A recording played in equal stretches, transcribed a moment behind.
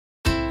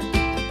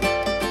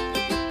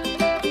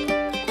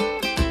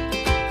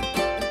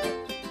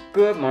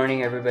Good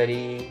morning,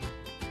 everybody.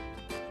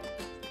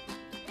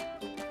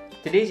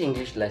 Today's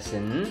English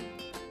lesson,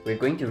 we're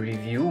going to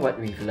review what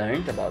we've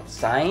learned about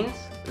signs,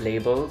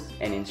 labels,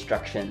 and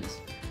instructions.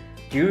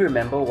 Do you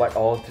remember what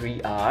all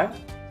three are?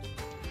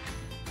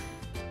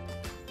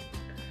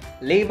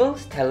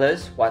 Labels tell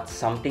us what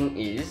something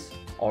is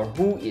or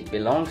who it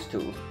belongs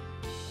to.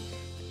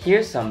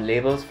 Here's some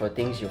labels for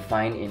things you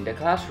find in the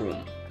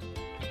classroom.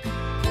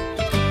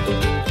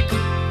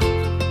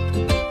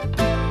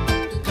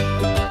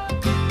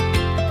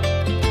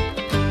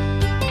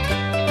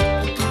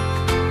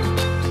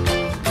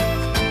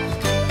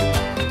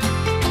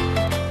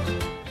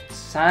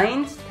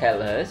 Signs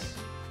tell us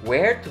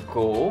where to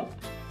go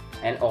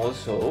and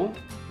also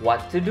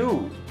what to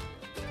do.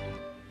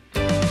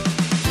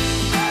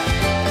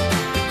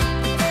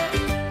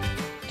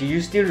 Do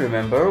you still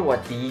remember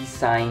what these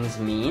signs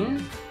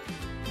mean?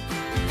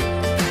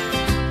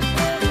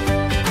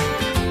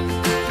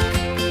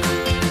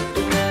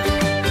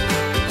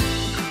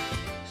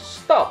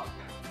 Stop!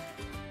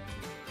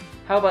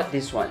 How about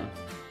this one?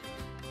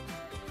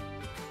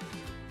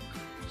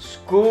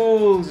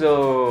 School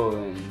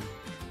zone.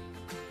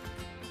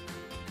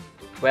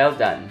 Well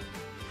done.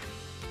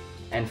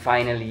 And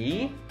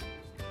finally,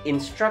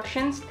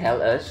 instructions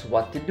tell us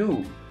what to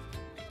do.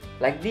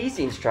 Like these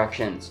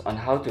instructions on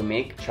how to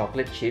make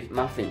chocolate chip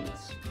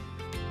muffins.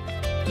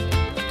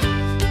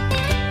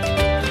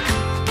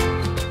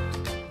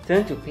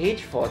 Turn to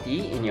page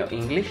 40 in your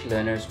English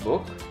Learner's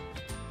Book.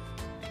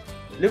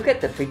 Look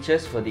at the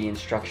pictures for the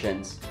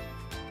instructions.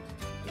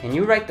 Can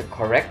you write the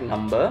correct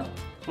number?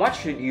 What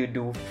should you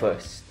do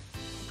first?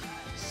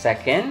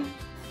 Second,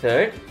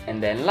 third,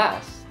 and then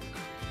last.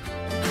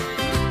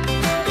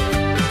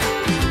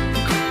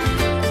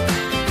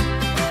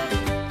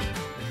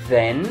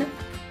 Then,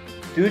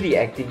 do the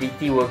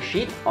activity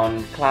worksheet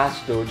on Class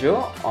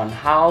Dojo on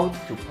how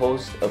to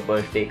post a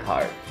birthday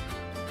card.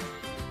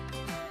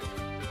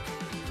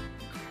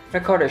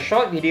 Record a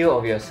short video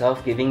of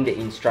yourself giving the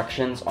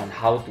instructions on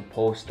how to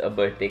post a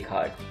birthday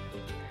card.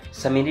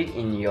 Submit it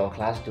in your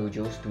Class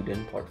Dojo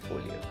student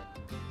portfolio.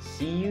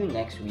 See you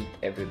next week,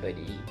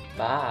 everybody.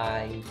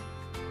 Bye!